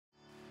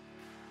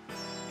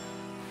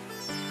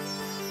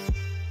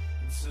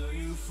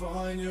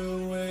find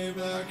your way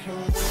back home.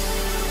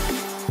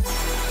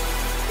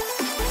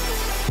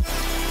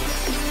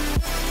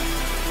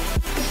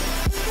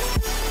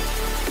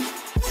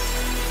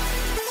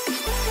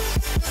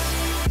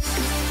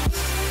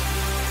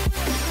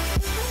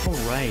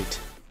 All right,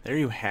 there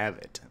you have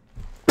it.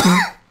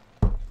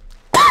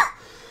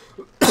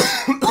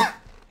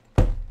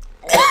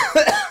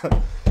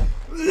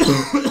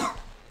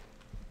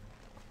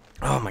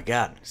 Oh my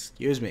god,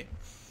 excuse me.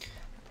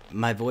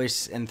 My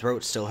voice and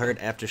throat still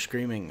hurt after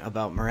screaming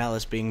about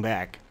Morales being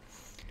back.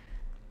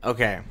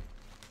 Okay.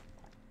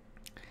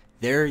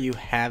 There you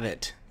have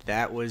it.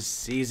 That was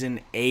Season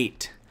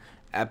 8,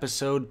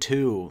 Episode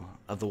 2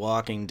 of The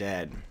Walking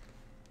Dead.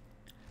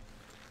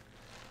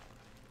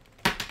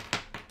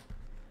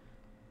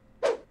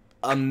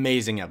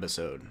 Amazing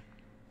episode.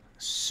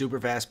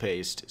 Super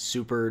fast-paced.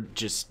 Super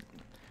just...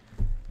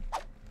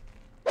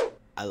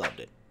 I loved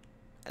it.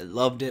 I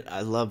loved it.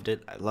 I loved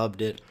it. I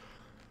loved it.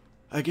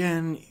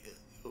 Again,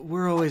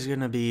 we're always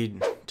going to be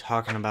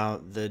talking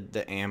about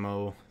the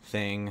ammo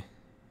thing,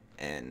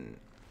 and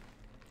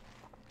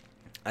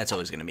that's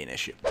always going to be an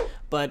issue.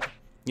 But,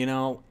 you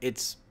know,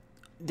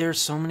 there's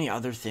so many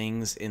other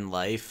things in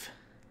life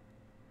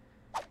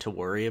to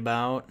worry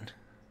about,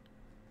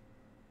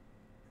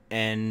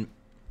 and,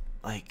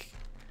 like,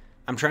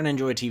 I'm trying to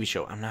enjoy a TV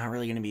show. I'm not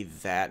really going to be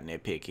that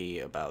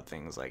nitpicky about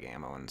things like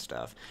ammo and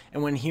stuff.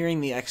 And when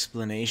hearing the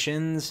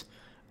explanations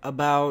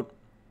about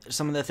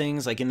some of the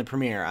things, like in the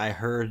premiere, I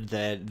heard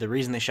that the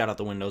reason they shot out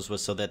the windows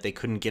was so that they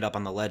couldn't get up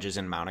on the ledges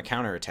and mount a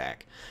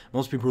counterattack.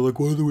 Most people are like,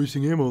 why are they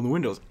wasting ammo on the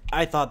windows?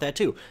 I thought that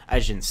too. I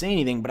just didn't say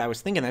anything, but I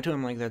was thinking that too.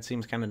 I'm like, that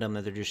seems kind of dumb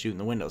that they're just shooting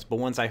the windows. But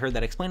once I heard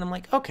that explained, I'm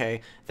like,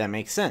 okay, that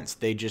makes sense.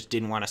 They just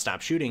didn't want to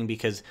stop shooting,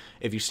 because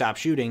if you stop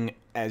shooting,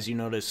 as you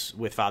notice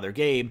with Father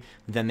Gabe,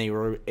 then they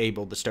were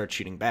able to start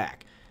shooting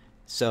back.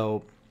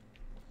 So,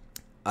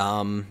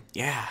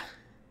 yeah.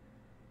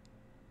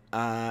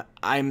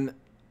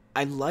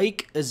 I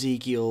like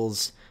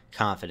Ezekiel's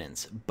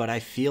confidence, but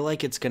I feel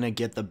like it's going to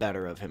get the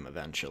better of him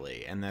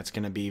eventually, and that's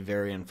going to be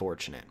very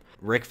unfortunate.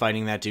 Rick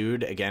fighting that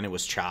dude, again, it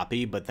was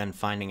choppy, but then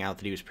finding out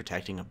that he was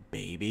protecting a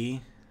baby,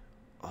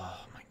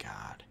 oh my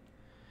god.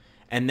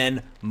 And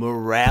then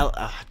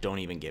Morales, don't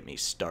even get me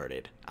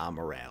started on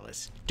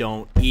Morales.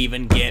 Don't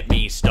even get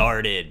me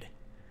started.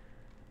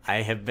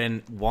 I have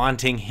been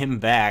wanting him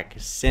back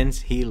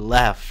since he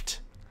left,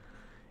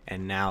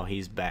 and now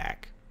he's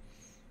back.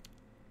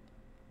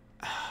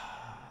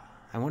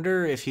 I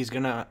wonder if he's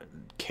gonna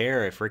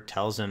care if Rick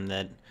tells him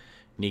that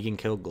Negan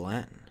killed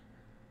Glenn.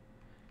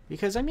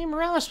 Because, I mean,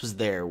 Morales was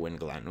there when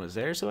Glenn was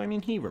there, so, I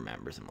mean, he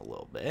remembers him a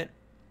little bit.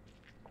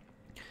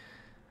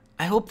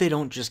 I hope they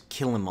don't just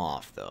kill him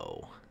off,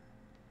 though.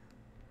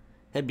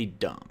 That'd be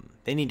dumb.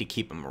 They need to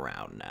keep him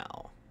around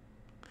now.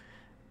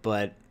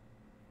 But,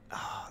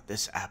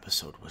 this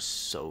episode was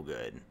so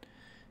good.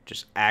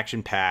 Just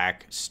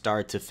action-packed,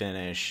 start to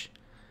finish.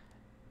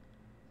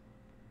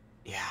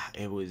 Yeah,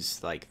 it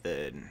was like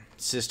the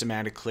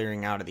systematic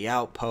clearing out of the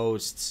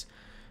outposts,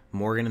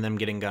 Morgan and them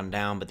getting gunned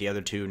down, but the other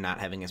two not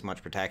having as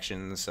much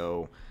protection,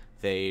 so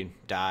they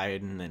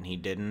died and then he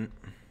didn't.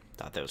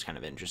 Thought that was kind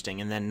of interesting.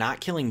 And then not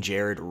killing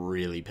Jared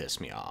really pissed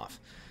me off.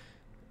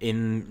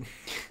 In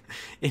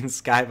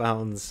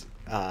Skybound's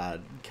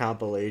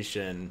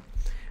compilation,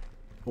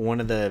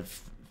 one of the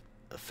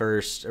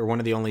one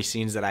of the only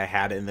scenes that I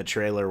had in the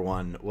trailer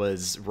one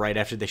was right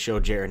after they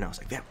showed Jared, and I was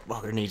like, that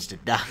bugger needs to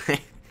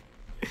die.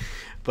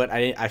 But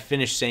I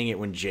finished saying it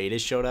when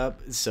Jadis showed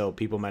up, so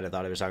people might have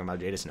thought I was talking about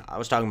Jadis. No, I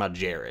was talking about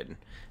Jared.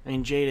 I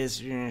mean, Jadis,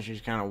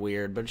 she's kind of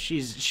weird, but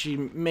she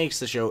makes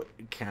the show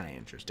kind of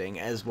interesting,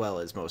 as well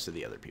as most of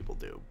the other people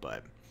do.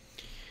 But,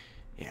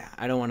 yeah,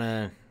 I don't want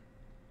to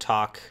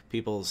talk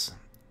people's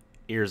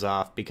ears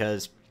off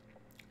because,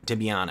 to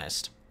be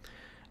honest,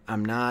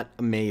 I'm not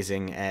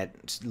amazing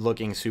at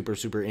looking super,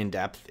 super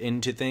in-depth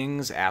into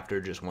things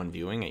after just one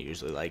viewing. I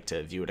usually like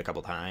to view it a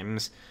couple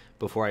times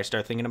before I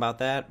start thinking about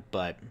that,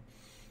 but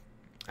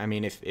I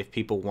mean, if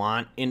people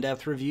want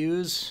in-depth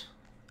reviews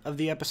of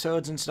the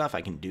episodes and stuff,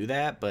 I can do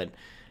that, but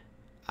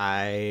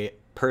I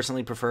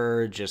personally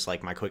prefer just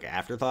like my quick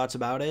afterthoughts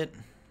about it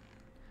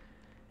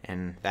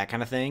and that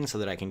kind of thing, so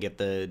that I can get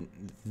them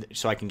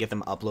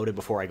uploaded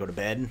before I go to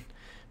bed.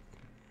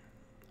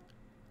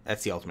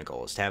 That's the ultimate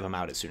goal, is to have them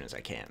out as soon as I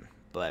can.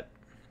 But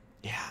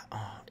yeah,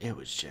 it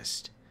was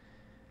just,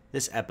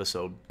 this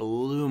episode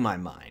blew my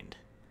mind.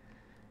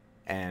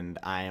 And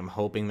I am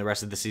hoping the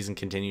rest of the season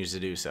continues to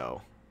do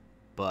so.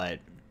 But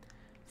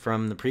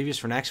from the previews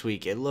for next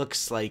week, it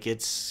looks like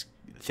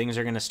things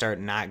are going to start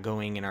not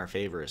going in our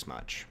favor as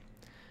much.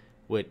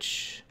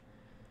 Which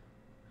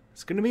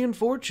is going to be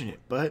unfortunate,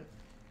 but,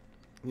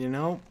 you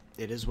know,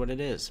 it is what it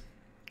is.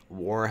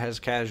 War has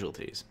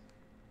casualties.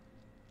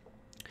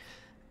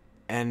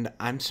 And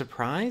I'm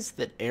surprised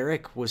that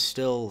Eric was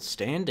still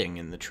standing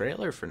in the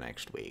trailer for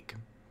next week.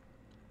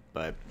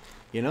 But,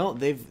 you know,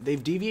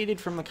 they've deviated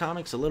from the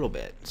comics a little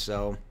bit,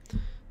 so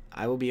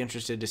I will be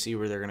interested to see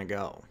where they're going to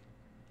go.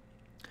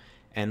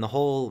 And the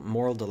whole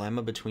moral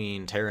dilemma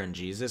between Tara and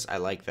Jesus, I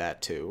like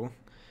that too.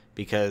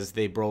 because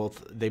they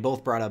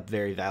both brought up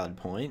very valid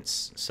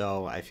points.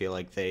 So I feel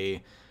like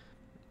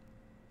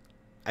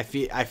I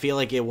feel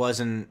like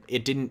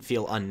it didn't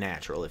feel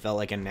unnatural. It felt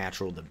like a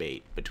natural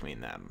debate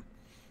between them.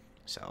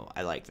 So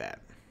I like that.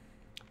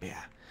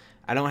 Yeah.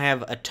 I don't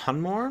have a ton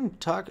more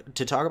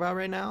to talk about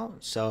right now,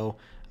 so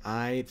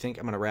I think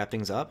I'm going to wrap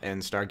things up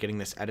and start getting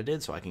this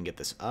edited so I can get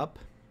this up.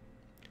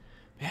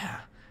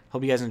 Yeah.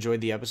 Hope you guys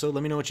enjoyed the episode.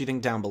 Let me know what you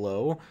think down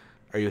below.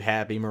 Are you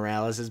happy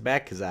Morales is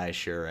back? Because I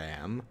sure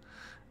am.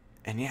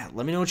 And yeah,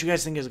 let me know what you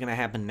guys think is going to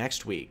happen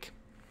next week.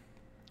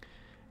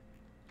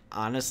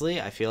 Honestly,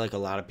 I feel like a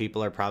lot of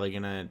people are probably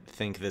going to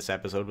think this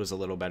episode was a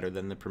little better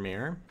than the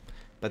premiere.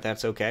 But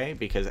that's okay,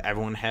 because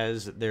everyone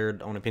has their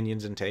own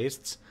opinions and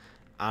tastes.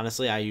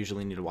 Honestly, I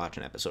usually need to watch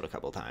an episode a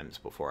couple times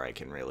before I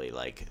can really,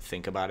 like,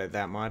 think about it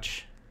that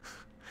much.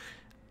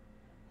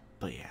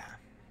 But yeah.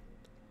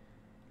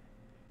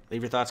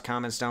 Leave your thoughts,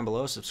 comments down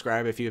below.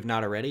 Subscribe if you have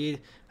not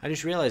already. I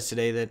just realized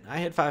today that I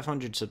had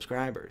 500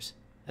 subscribers.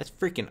 That's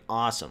freaking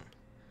awesome.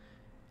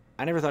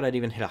 I never thought I'd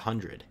even hit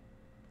 100.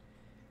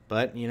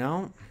 But, you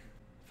know,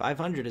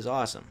 500 is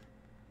awesome.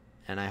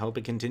 And I hope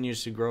it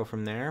continues to grow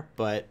from there.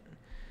 But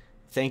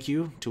thank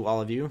you to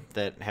all of you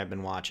that have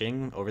been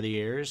watching over the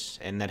years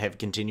and that have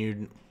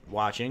continued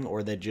watching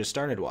or that just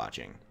started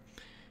watching.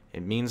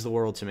 It means the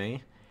world to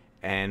me.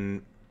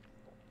 And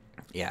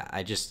yeah,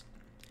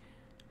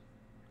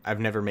 I've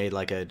never made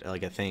like a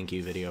thank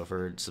you video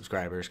for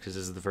subscribers, because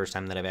this is the first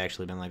time that I've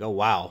actually been like, oh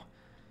wow.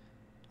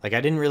 Like,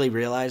 I didn't really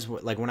realize,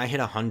 like, when I hit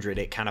 100,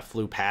 it kind of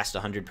flew past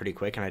 100 pretty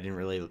quick, and I didn't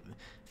really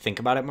think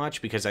about it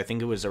much, because I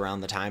think it was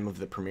around the time of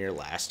the premiere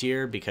last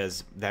year,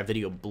 because that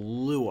video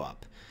blew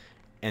up.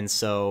 And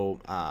so,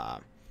 I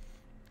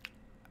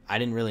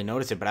didn't really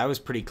notice it, but I was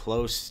pretty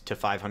close to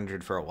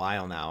 500 for a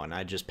while now, and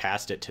I just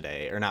passed it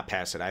today. Or not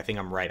passed it, I think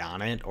I'm right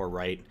on it, or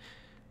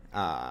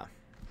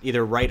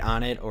either right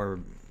on it, or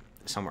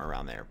somewhere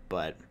around there.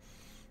 But,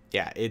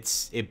 yeah,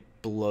 it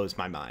blows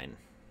my mind.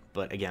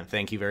 But, again,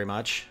 thank you very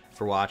much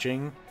for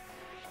watching.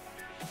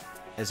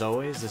 As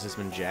always, this has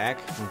been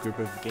Jack from Group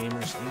of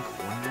Gamers Inc.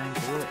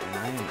 194, and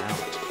I am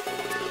out.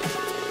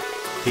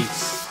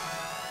 Peace.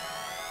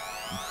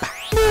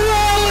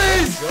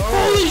 Morales!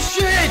 Holy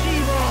shit!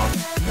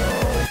 No!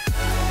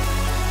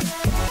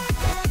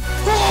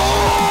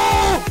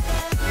 Oh!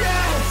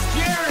 Yes!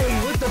 Jerry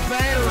with the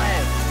battle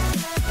axe!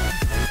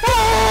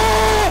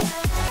 Oh!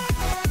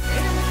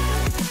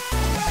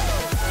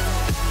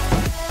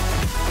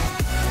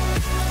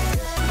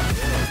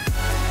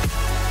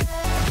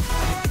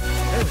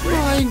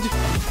 Blind!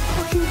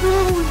 Fucking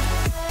blown!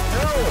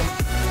 No!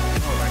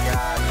 Oh my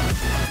god.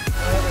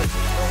 Oh, there's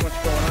so much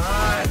going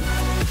on!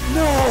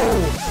 No!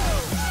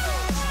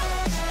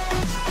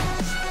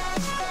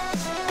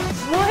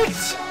 What?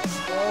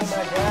 Oh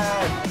my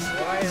god.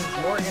 Why is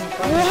Morgan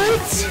coming?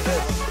 What?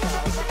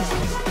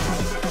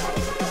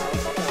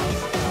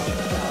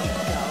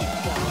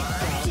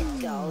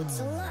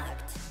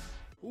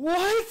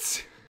 What?